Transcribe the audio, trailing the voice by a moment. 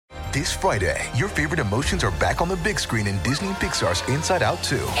This Friday, your favorite emotions are back on the big screen in Disney and Pixar's Inside Out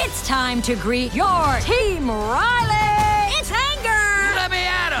 2. It's time to greet your Team Riley! It's anger! Let me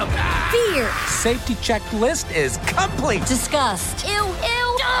at him! Fear! Safety checklist is complete! Disgust! Ew,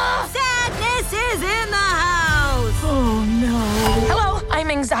 ew! Sadness is in the house! Oh, no. Hello, I'm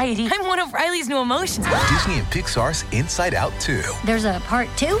anxiety. I'm one of Riley's new emotions. Disney and Pixar's Inside Out 2. There's a part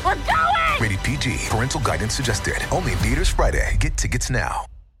 2? We're going! Rated PG. Parental guidance suggested. Only in theaters Friday. Get tickets now.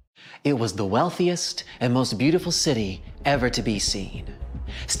 It was the wealthiest and most beautiful city ever to be seen.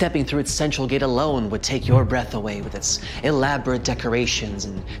 Stepping through its central gate alone would take your breath away with its elaborate decorations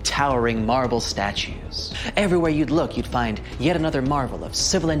and towering marble statues. Everywhere you'd look, you'd find yet another marvel of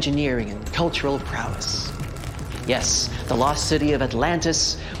civil engineering and cultural prowess. Yes, the lost city of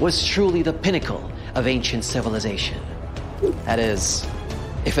Atlantis was truly the pinnacle of ancient civilization. That is,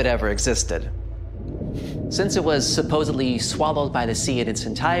 if it ever existed. Since it was supposedly swallowed by the sea in its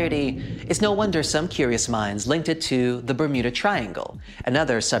entirety, it's no wonder some curious minds linked it to the Bermuda Triangle,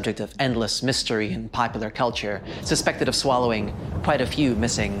 another subject of endless mystery in popular culture, suspected of swallowing quite a few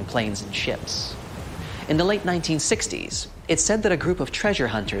missing planes and ships. In the late 1960s, it's said that a group of treasure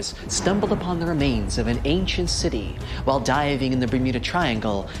hunters stumbled upon the remains of an ancient city while diving in the Bermuda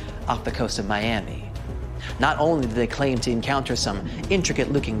Triangle off the coast of Miami. Not only did they claim to encounter some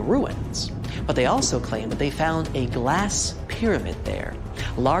intricate-looking ruins, but they also claimed that they found a glass pyramid there,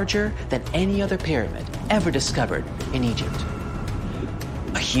 larger than any other pyramid ever discovered in Egypt.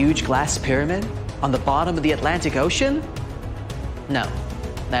 A huge glass pyramid on the bottom of the Atlantic Ocean? No,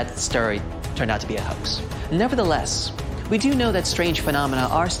 that story turned out to be a hoax. Nevertheless, we do know that strange phenomena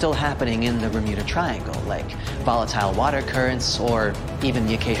are still happening in the Bermuda Triangle, like volatile water currents or even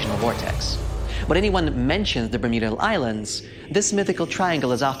the occasional vortex. When anyone mentions the Bermuda Islands, this mythical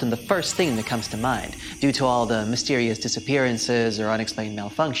triangle is often the first thing that comes to mind, due to all the mysterious disappearances or unexplained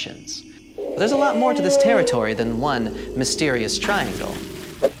malfunctions. But there's a lot more to this territory than one mysterious triangle.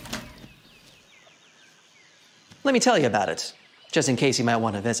 Let me tell you about it, just in case you might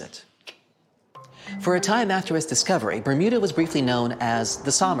want to visit. For a time after its discovery, Bermuda was briefly known as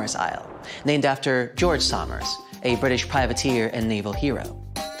the Somers Isle, named after George Somers, a British privateer and naval hero.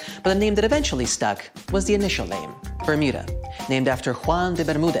 But the name that eventually stuck was the initial name, Bermuda, named after Juan de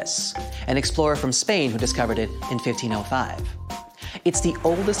Bermudez, an explorer from Spain who discovered it in 1505. It's the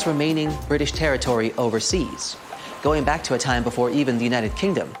oldest remaining British territory overseas, going back to a time before even the United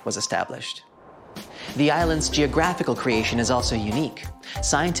Kingdom was established. The island's geographical creation is also unique.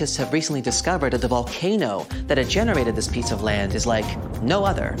 Scientists have recently discovered that the volcano that had generated this piece of land is like no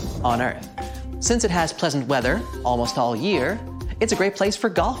other on Earth. Since it has pleasant weather almost all year, it's a great place for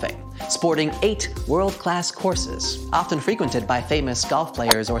golfing, sporting 8 world-class courses, often frequented by famous golf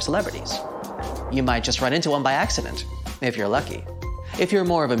players or celebrities. You might just run into one by accident, if you're lucky. If you're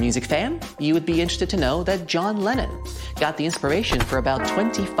more of a music fan, you would be interested to know that John Lennon got the inspiration for about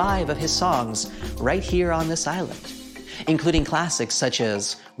 25 of his songs right here on this island, including classics such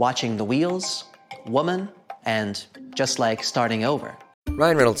as Watching the Wheels, Woman, and Just Like Starting Over.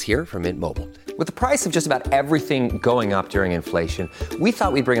 Ryan Reynolds here from Mint Mobile. With the price of just about everything going up during inflation, we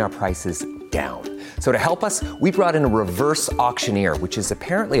thought we'd bring our prices down. So to help us, we brought in a reverse auctioneer, which is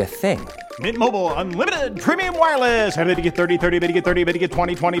apparently a thing. Mint Mobile Unlimited Premium Wireless. How to get 30, 30, bit to get 30, bit to get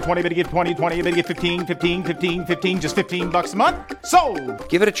 20, 20, 20, bit to get 20, 20, bit to get 15, 15, 15, 15, just $15 a month? Sold!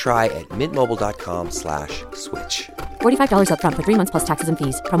 Give it a try at mintmobile.com/switch. $45 up front for 3 months plus taxes and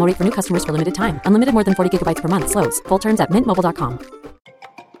fees. Promo rate for new customers for limited time. Unlimited more than 40 gigabytes per month. Slows full terms at mintmobile.com.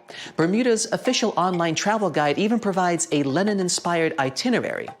 Bermuda's official online travel guide even provides a Lennon-inspired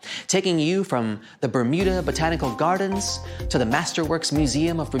itinerary, taking you from the Bermuda Botanical Gardens to the Masterworks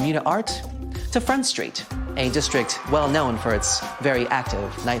Museum of Bermuda Art to Front Street, a district well known for its very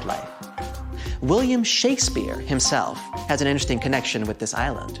active nightlife. William Shakespeare himself has an interesting connection with this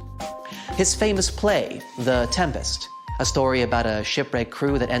island. His famous play, The Tempest, a story about a shipwrecked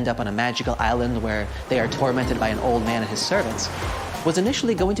crew that end up on a magical island where they are tormented by an old man and his servants, was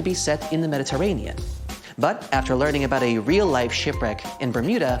initially going to be set in the Mediterranean. But after learning about a real-life shipwreck in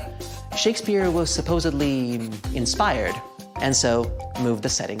Bermuda, Shakespeare was supposedly inspired, and so moved the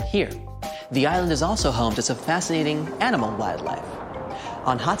setting here. The island is also home to some fascinating animal wildlife.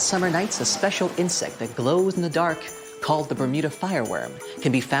 On hot summer nights, a special insect that glows in the dark, called the Bermuda fireworm,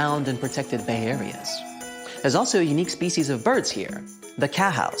 can be found in protected bay areas. There's also a unique species of birds here, the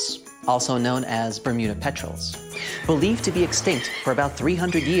cowhouse, also known as Bermuda petrels. Believed to be extinct for about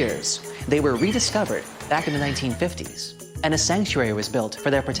 300 years, they were rediscovered back in the 1950s, and a sanctuary was built for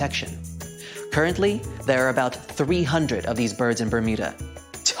their protection. Currently, there are about 300 of these birds in Bermuda,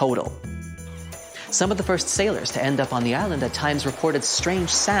 total. Some of the first sailors to end up on the island at times reported strange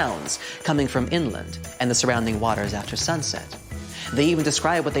sounds coming from inland and the surrounding waters after sunset. They even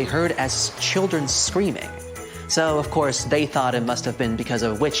described what they heard as children screaming. So, of course, they thought it must have been because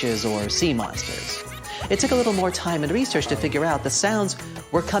of witches or sea monsters. It took a little more time and research to figure out the sounds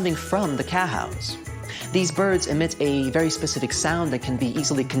were coming from the cahows. These birds emit a very specific sound that can be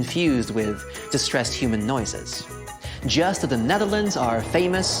easily confused with distressed human noises. Just as the Netherlands are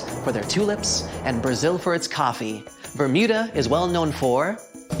famous for their tulips and Brazil for its coffee, Bermuda is well known for,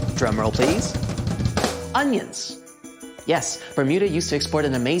 drumroll please, onions. Yes, Bermuda used to export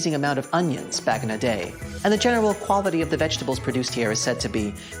an amazing amount of onions back in the day, and the general quality of the vegetables produced here is said to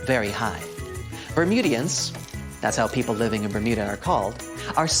be very high. Bermudians, that's how people living in Bermuda are called,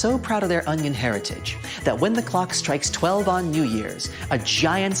 are so proud of their onion heritage that when the clock strikes 12 on New Year's, a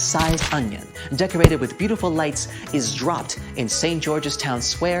giant-sized onion decorated with beautiful lights is dropped in St. George's Town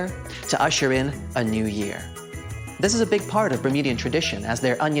Square to usher in a new year. This is a big part of Bermudian tradition, as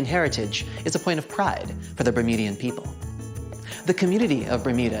their onion heritage is a point of pride for the Bermudian people. The community of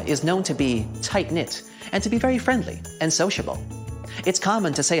Bermuda is known to be tight-knit and to be very friendly and sociable. It's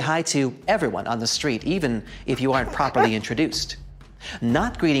common to say hi to everyone on the street, even if you aren't properly introduced.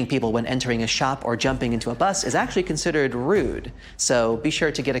 Not greeting people when entering a shop or jumping into a bus is actually considered rude, so be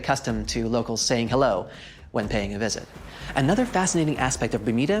sure to get accustomed to locals saying hello when paying a visit. Another fascinating aspect of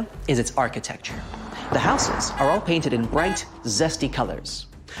Bermuda is its architecture. The houses are all painted in bright, zesty colors.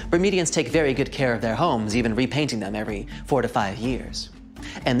 Bermudians take very good care of their homes, even repainting them every 4 to 5 years.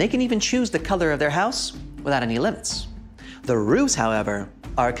 And they can even choose the color of their house without any limits. The roofs, however,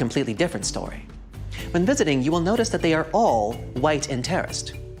 are a completely different story. When visiting, you will notice that they are all white and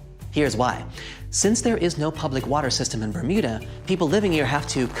terraced. Here's why. Since there is no public water system in Bermuda, people living here have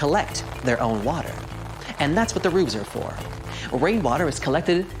to collect their own water. And that's what the roofs are for. Rainwater is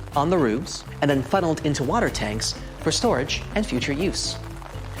collected on the roofs and then funneled into water tanks for storage and future use.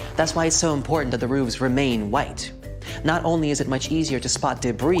 That's why it's so important that the roofs remain white. Not only is it much easier to spot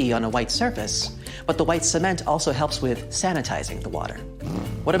debris on a white surface, but the white cement also helps with sanitizing the water.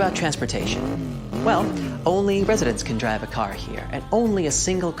 What about transportation? Well, only residents can drive a car here, and only a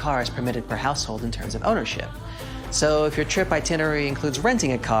single car is permitted per household in terms of ownership. So if your trip itinerary includes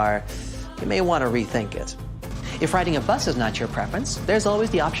renting a car, you may want to rethink it. If riding a bus is not your preference, there's always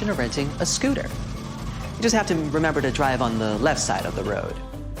the option of renting a scooter. You just have to remember to drive on the left side of the road.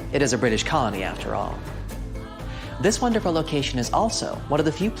 It is a British colony after all. This wonderful location is also one of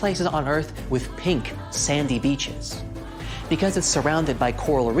the few places on Earth with pink, sandy beaches. Because it's surrounded by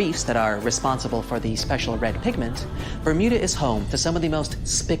coral reefs that are responsible for the special red pigment, Bermuda is home to some of the most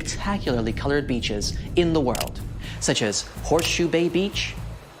spectacularly colored beaches in the world, such as Horseshoe Bay Beach,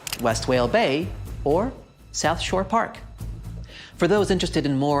 West Whale Bay, or South Shore Park. For those interested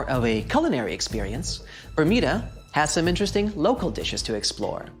in more of a culinary experience, Bermuda has some interesting local dishes to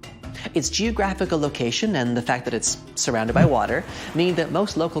explore. Its geographical location and the fact that it's surrounded by water mean that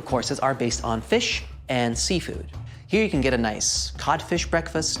most local courses are based on fish and seafood. Here you can get a nice codfish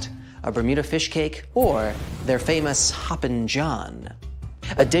breakfast, a Bermuda fish cake, or their famous Hoppin' John,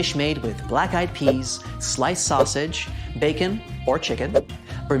 a dish made with black-eyed peas, sliced sausage, bacon or chicken,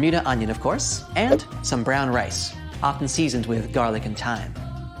 Bermuda onion, of course, and some brown rice, often seasoned with garlic and thyme.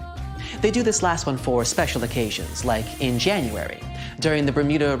 They do this last one for special occasions, like in January, during the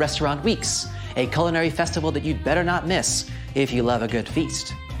Bermuda Restaurant Weeks, a culinary festival that you'd better not miss if you love a good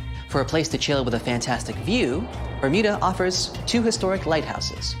feast. For a place to chill with a fantastic view, Bermuda offers 2 historic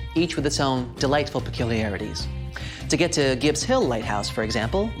lighthouses, each with its own delightful peculiarities. To get to Gibbs Hill Lighthouse, for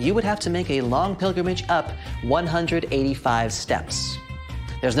example, you would have to make a long pilgrimage up 185 steps.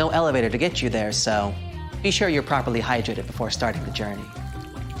 There's no elevator to get you there, so be sure you're properly hydrated before starting the journey.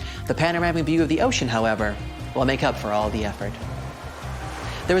 The panoramic view of the ocean, however, will make up for all the effort.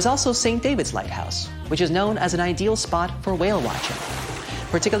 There is also St. David's Lighthouse, which is known as an ideal spot for whale watching.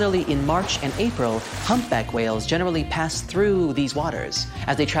 Particularly in March and April, humpback whales generally pass through these waters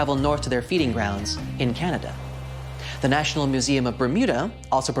as they travel north to their feeding grounds in Canada. The National Museum of Bermuda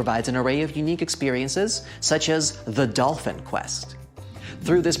also provides an array of unique experiences, such as the Dolphin Quest.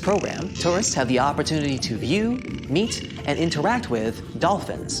 Through this program, tourists have the opportunity to view, meet, and interact with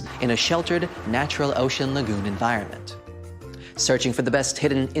dolphins in a sheltered, natural ocean lagoon environment. Searching for the best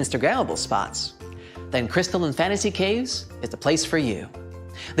hidden Instagrammable spots? Then Crystal and Fantasy Caves is the place for you.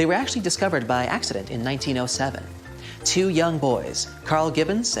 They were actually discovered by accident in 1907. 2 young boys, Carl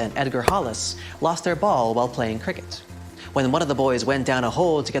Gibbons and Edgar Hollis, lost their ball while playing cricket. When one of the boys went down a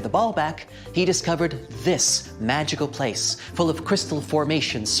hole to get the ball back, he discovered this magical place full of crystal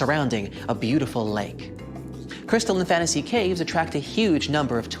formations surrounding a beautiful lake. Crystal and Fantasy Caves attract a huge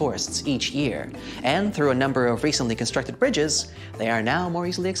number of tourists each year, and through a number of recently constructed bridges, they are now more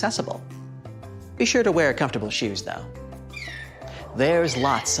easily accessible. Be sure to wear comfortable shoes, though. There's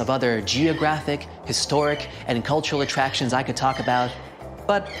lots of other geographic, historic, and cultural attractions I could talk about,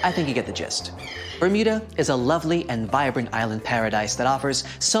 but I think you get the gist. Bermuda is a lovely and vibrant island paradise that offers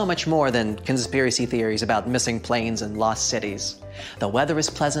so much more than conspiracy theories about missing planes and lost cities. The weather is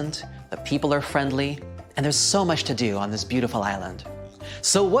pleasant, the people are friendly, and there's so much to do on this beautiful island.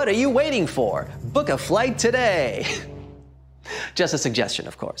 So what are you waiting for? Book a flight today! Just a suggestion,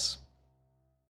 of course.